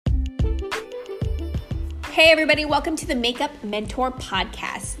Hey everybody, welcome to the Makeup Mentor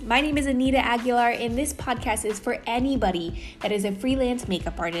Podcast. My name is Anita Aguilar, and this podcast is for anybody that is a freelance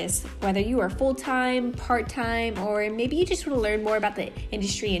makeup artist, whether you are full-time, part-time, or maybe you just want to learn more about the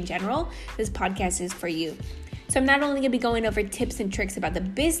industry in general. This podcast is for you. So I'm not only going to be going over tips and tricks about the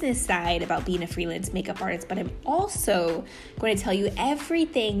business side about being a freelance makeup artist, but I'm also going to tell you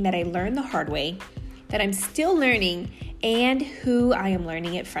everything that I learned the hard way, that I'm still learning, and who I am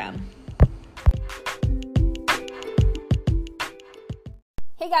learning it from.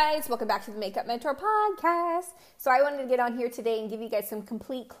 Hey guys, welcome back to the Makeup Mentor Podcast. So I wanted to get on here today and give you guys some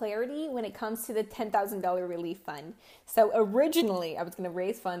complete clarity when it comes to the $10,000 relief fund. So originally I was going to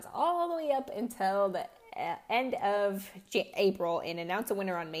raise funds all the way up until the end of April and announce a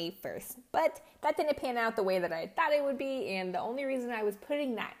winner on May 1st. But that didn't pan out the way that I thought it would be, and the only reason I was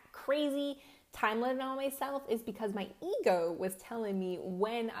putting that crazy time limit on myself is because my ego was telling me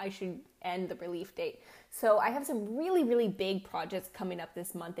when I should end the relief date. So I have some really, really big projects coming up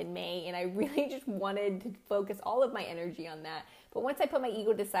this month in May, and I really just wanted to focus all of my energy on that. But once I put my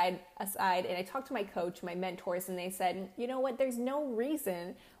ego aside and I talked to my coach, my mentors, and they said, you know what, there's no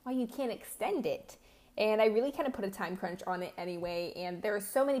reason why you can't extend it. And I really kind of put a time crunch on it anyway, and there are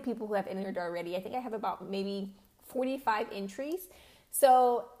so many people who have entered already. I think I have about maybe 45 entries.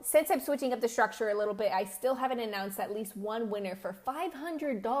 So since I'm switching up the structure a little bit, I still haven't announced at least one winner for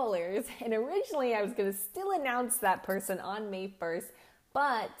 $500. And originally I was going to still announce that person on May 1st.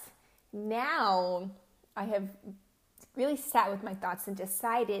 But now I have really sat with my thoughts and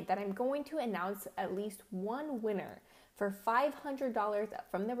decided that I'm going to announce at least one winner for $500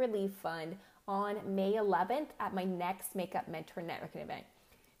 from the relief fund on May 11th at my next Makeup Mentor Networking event.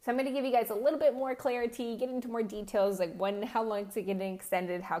 So I'm going to give you guys a little bit more clarity, get into more details, like how long is it getting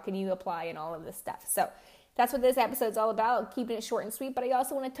extended, how can you apply, and all of this stuff. So that's what this episode's all about, keeping it short and sweet. But I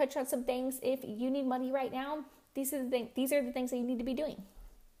also want to touch on some things. If you need money right now, these are the things that you need to be doing.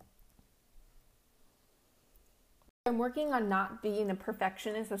 I'm working on not being a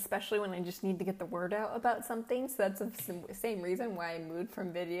perfectionist, especially when I just need to get the word out about something. So that's the same reason why I moved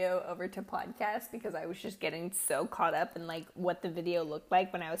from video over to podcast, because I was just getting so caught up in like what the video looked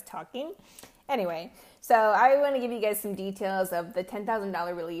like when I was talking. Anyway, so I want to give you guys some details of the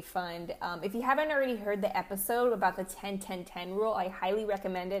 $10,000 relief fund. If you haven't already heard the episode about the 10-10-10 rule, I highly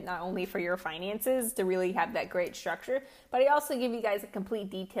recommend it, not only for your finances to really have that great structure, but I also give you guys a complete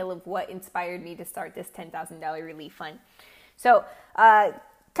detail of what inspired me to start this $10,000 relief fund. So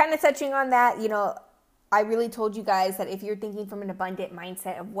kind of touching on that, I really told you guys that if you're thinking from an abundant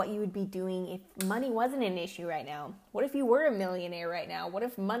mindset of what you would be doing if money wasn't an issue right now, what if you were a millionaire right now? What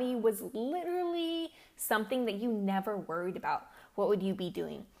if money was literally something that you never worried about? What would you be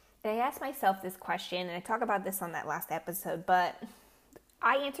doing? And I asked myself this question, and I talked about this on that last episode, but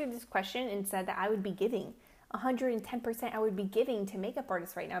I answered this question and said that I would be giving 110%. I would be giving to makeup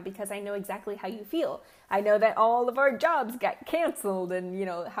artists right now, because I know exactly how you feel. I know that all of our jobs got canceled, and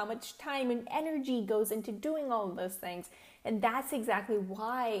how much time and energy goes into doing all of those things. And that's exactly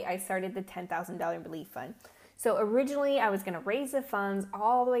why I started the $10,000 relief fund. So originally I was going to raise the funds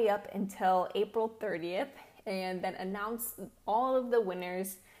all the way up until April 30th and then announce all of the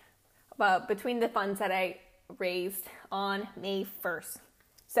winners between the funds that I raised on May 1st.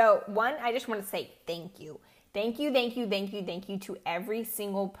 So one, I just want to say thank you. Thank you to every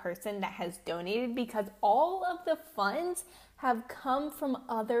single person that has donated, because all of the funds have come from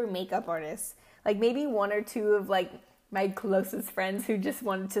other makeup artists. Like maybe one or two of like my closest friends who just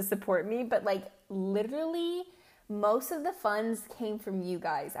wanted to support me, but like literally most of the funds came from you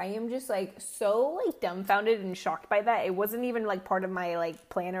guys. I am just like so like dumbfounded and shocked by that. It wasn't even like part of my like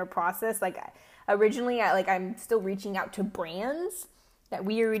plan or process. Like originally I'm still reaching out to brands that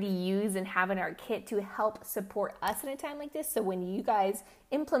we already use and have in our kit to help support us in a time like this. So when you guys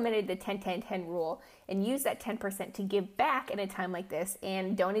implemented the 10-10-10 rule and used that 10% to give back in a time like this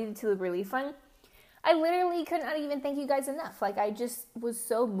and donated to the relief fund, I literally could not even thank you guys enough. Like I just was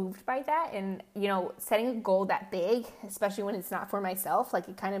so moved by that. And, setting a goal that big, especially when it's not for myself, like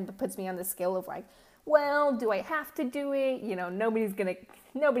it kind of puts me on the scale of like, well, do I have to do it? Nobody's going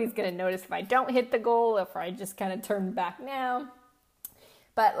to notice if I don't hit the goal, if I just kind of turn back now.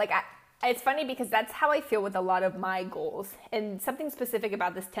 But it's funny because that's how I feel with a lot of my goals. And something specific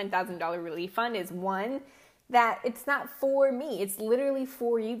about this $10,000 relief fund is one, that it's not for me. It's literally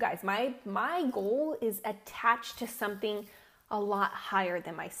for you guys. My goal is attached to something a lot higher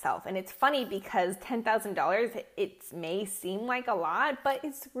than myself. And it's funny because $10,000, it may seem like a lot, but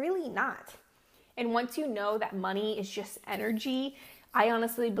it's really not. And once you know that money is just energy, I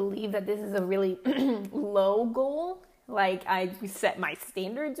honestly believe that this is a really low goal. Like, I set my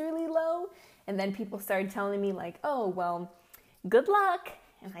standards really low, and then people started telling me like, oh, well, good luck.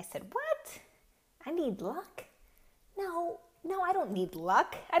 And I said, what? I need luck? No, I don't need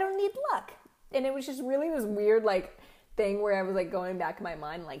luck. I don't need luck. And it was just really this weird like thing where I was like going back in my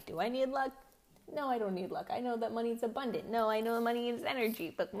mind, like, do I need luck? No, I don't need luck. I know that money's abundant. No, I know money is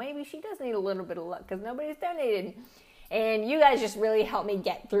energy, but maybe she does need a little bit of luck because nobody's donated. And you guys just really helped me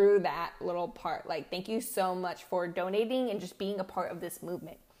get through that little part. Like, thank you so much for donating and just being a part of this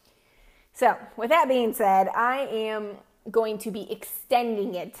movement. So, with that being said, I am going to be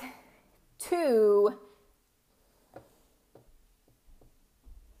extending it to...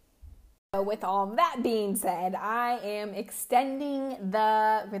 So with all that being said, I am extending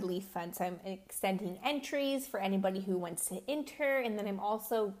the relief funds. I'm extending entries for anybody who wants to enter, and then I'm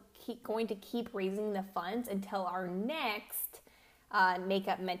also going to keep raising the funds until our next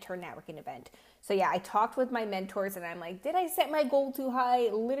Makeup Mentor Networking event. So yeah, I talked with my mentors, and I'm like, did I set my goal too high?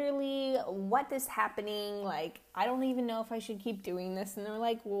 Literally, what is happening? Like, I don't even know if I should keep doing this. And they're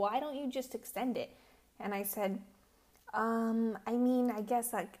like, well, why don't you just extend it? And I said, I mean, I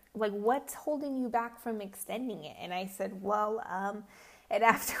guess like what's holding you back from extending it? And I said, well, and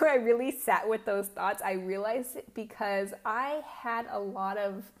after I really sat with those thoughts, I realized it because I had a lot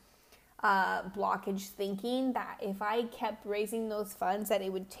of blockage thinking that if I kept raising those funds, that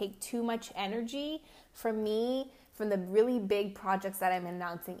it would take too much energy from me from the really big projects that I'm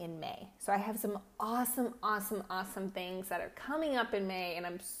announcing in May. So I have some awesome things that are coming up in May, and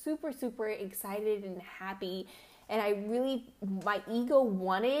I'm super excited and happy. And I really, my ego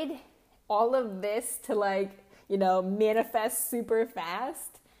wanted all of this to like, manifest super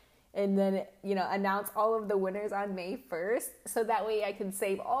fast and then, announce all of the winners on May 1st. So that way I can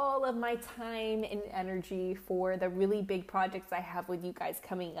save all of my time and energy for the really big projects I have with you guys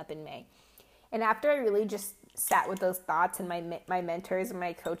coming up in May. And after I really just sat with those thoughts, and my mentors and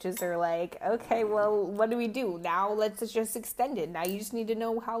my coaches are like, okay, well, what do we do? Now let's just extend it. Now you just need to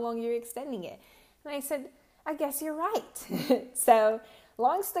know how long you're extending it. And I said, I guess you're right. So,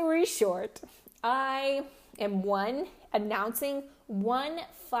 long story short, I am announcing one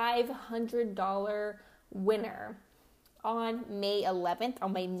 $500 winner on May 11th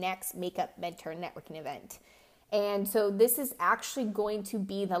on my next Makeup Mentor Networking event. And so this is actually going to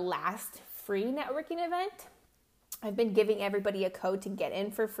be the last free networking event. I've been giving everybody a code to get in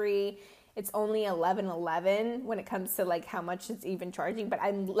for free. It's only $11.11 when it comes to like how much it's even charging, but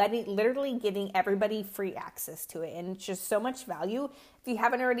I'm literally giving everybody free access to it, and it's just so much value. If you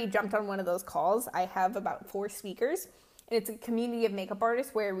haven't already jumped on one of those calls, I have about 4 speakers, and it's a community of makeup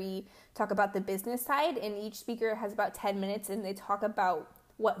artists where we talk about the business side, and each speaker has about 10 minutes, and they talk about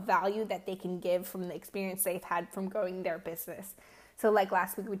what value that they can give from the experience they've had from growing their business. So like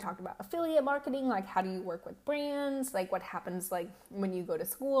last week we talked about affiliate marketing, like how do you work with brands, like what happens like when you go to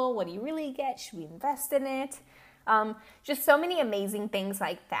school, what do you really get, should we invest in it? Just so many amazing things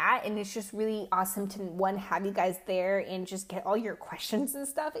like that, and it's just really awesome to have you guys there and just get all your questions and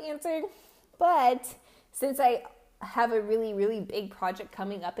stuff answered. But since I have a really big project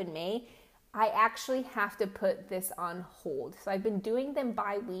coming up in May, I actually have to put this on hold. So I've been doing them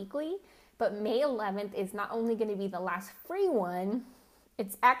bi-weekly, but May 11th is not only going to be the last free one,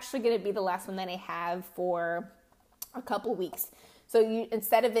 it's actually going to be the last one that I have for a couple weeks. So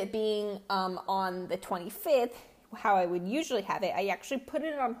instead of it being on the 25th, how I would usually have it, I actually put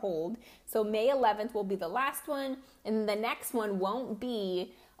it on hold. So May 11th will be the last one, and the next one won't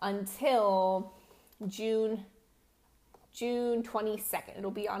be until June 22nd.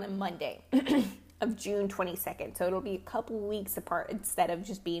 It'll be on a Monday of June 22nd. So it'll be a couple weeks apart instead of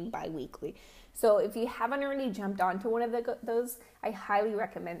just being bi-weekly. So if you haven't already jumped onto one of those, I highly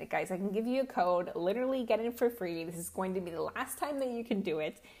recommend it, guys. I can give you a code, literally get it for free. This is going to be the last time that you can do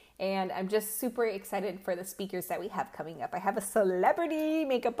it. And I'm just super excited for the speakers that we have coming up. I have a celebrity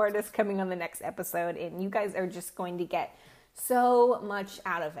makeup artist coming on the next episode, and you guys are just going to get so much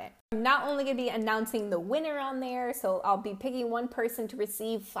out of it. I'm not only going to be announcing the winner on there, so I'll be picking one person to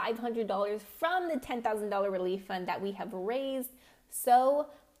receive $500 from the $10,000 relief fund that we have raised so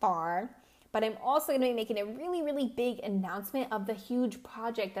far, but I'm also going to be making a really big announcement of the huge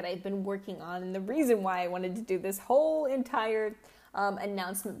project that I've been working on, and the reason why I wanted to do this whole entire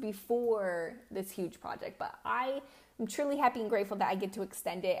announcement before this huge project. But I am truly happy and grateful that I get to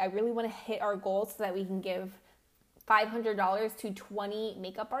extend it. I really want to hit our goal so that we can give $500 to 20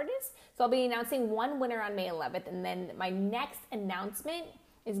 makeup artists. So I'll be announcing one winner on May 11th, and then my next announcement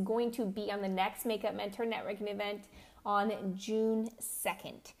is going to be on the next Makeup Mentor Networking event on June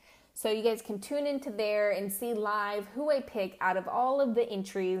 2nd. So you guys can tune into there and see live who I pick out of all of the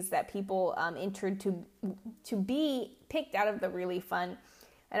entries that people entered to be picked out of the Really Fun.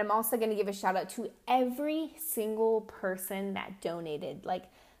 And I'm also going to give a shout out to every single person that donated. Like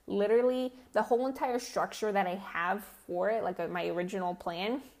literally the whole entire structure that I have for it, like my original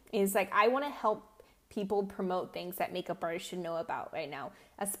plan, is like I want to help people promote things that makeup artists should know about right now,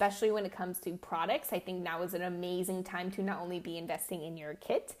 especially when it comes to products. I think now is an amazing time to not only be investing in your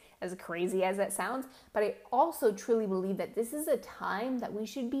kit, as crazy as that sounds, but I also truly believe that this is a time that we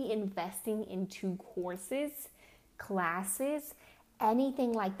should be investing into courses, classes,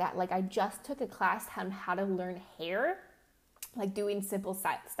 anything like that. Like I just took a class on how to learn hair, like doing simple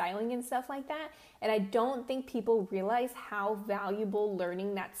styling and stuff like that. And I don't think people realize how valuable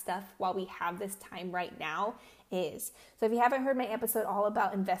learning that stuff while we have this time right now is. So if you haven't heard my episode all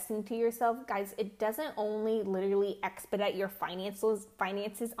about investing to yourself, guys, it doesn't only literally expedite your finances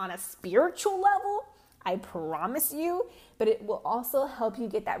on a spiritual level, I promise you, but it will also help you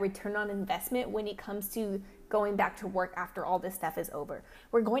get that return on investment when it comes to going back to work after all this stuff is over.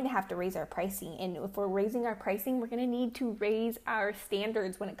 We're going to have to raise our pricing, and if we're raising our pricing, we're going to need to raise our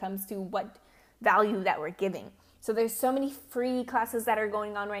standards when it comes to what value that we're giving. So there's so many free classes that are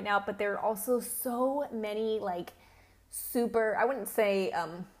going on right now, but there are also so many like super, I wouldn't say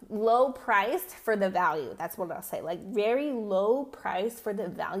low priced for the value. That's what I'll say. Like very low price for the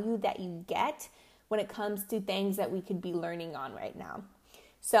value that you get when it comes to things that we could be learning on right now.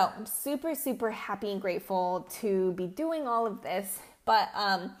 So I'm super, super happy and grateful to be doing all of this. But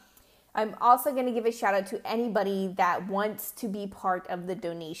I'm also going to give a shout out to anybody that wants to be part of the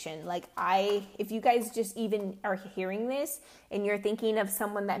donation. Like if you guys just even are hearing this and you're thinking of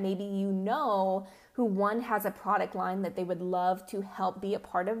someone that maybe you know who one has a product line that they would love to help be a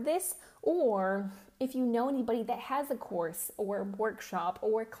part of this, or if you know anybody that has a course or workshop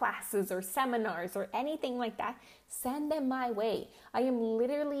or classes or seminars or anything like that, send them my way. I am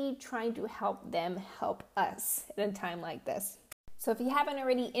literally trying to help them help us in a time like this. So if you haven't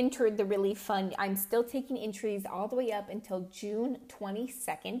already entered the Really Fun, I'm still taking entries all the way up until June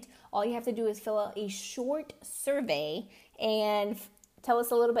 22nd. All you have to do is fill out a short survey and tell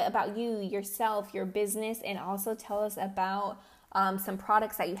us a little bit about you, yourself, your business, and also tell us about some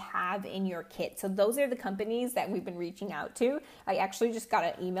products that you have in your kit. So those are the companies that we've been reaching out to. I actually just got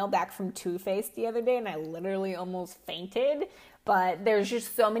an email back from Too Faced the other day and I literally almost fainted. But there's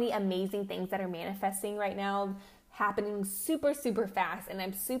just so many amazing things that are manifesting right now, happening super, super fast. And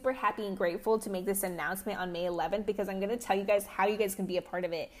I'm super happy and grateful to make this announcement on May 11th because I'm going to tell you guys how you guys can be a part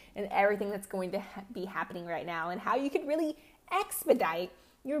of it and everything that's going to be happening right now and how you can really expedite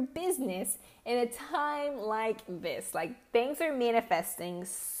your business in a time like this. Like things are manifesting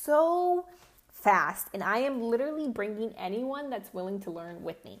so fast and I am literally bringing anyone that's willing to learn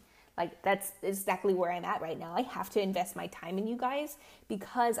with me. Like that's exactly where I'm at right now. I have to invest my time in you guys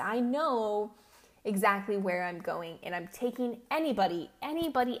because I know exactly where I'm going and I'm taking anybody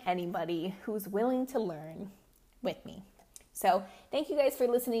who's willing to learn with me. So thank you guys for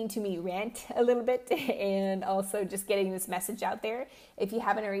listening to me rant a little bit and also just getting this message out there. If you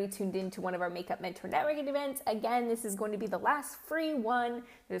haven't already tuned into one of our Makeup Mentor Networking events, again, this is going to be the last free one.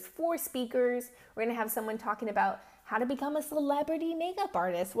 There's 4 speakers. We're going to have someone talking about how to become a celebrity makeup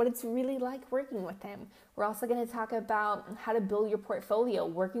artist, what it's really like working with them. We're also going to talk about how to build your portfolio,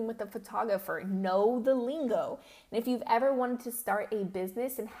 working with a photographer, know the lingo. And if you've ever wanted to start a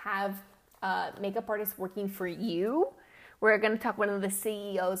business and have makeup artists working for you, we're going to talk with one of the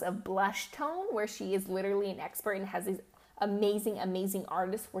CEOs of Blush Tone, where she is literally an expert and has these amazing, amazing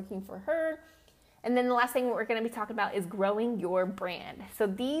artists working for her. And then the last thing we're going to be talking about is growing your brand. So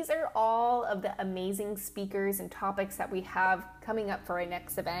these are all of the amazing speakers and topics that we have coming up for our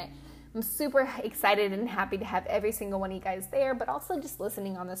next event. I'm super excited and happy to have every single one of you guys there, but also just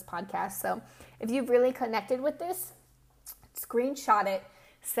listening on this podcast. So if you've really connected with this, screenshot it,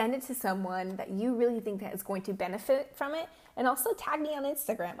 send it to someone that you really think that is going to benefit from it, and also tag me on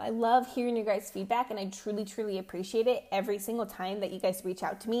Instagram. I love hearing your guys' feedback, and I truly, truly appreciate it every single time that you guys reach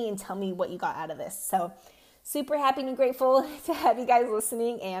out to me and tell me what you got out of this. So super happy and grateful to have you guys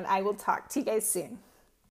listening, and I will talk to you guys soon.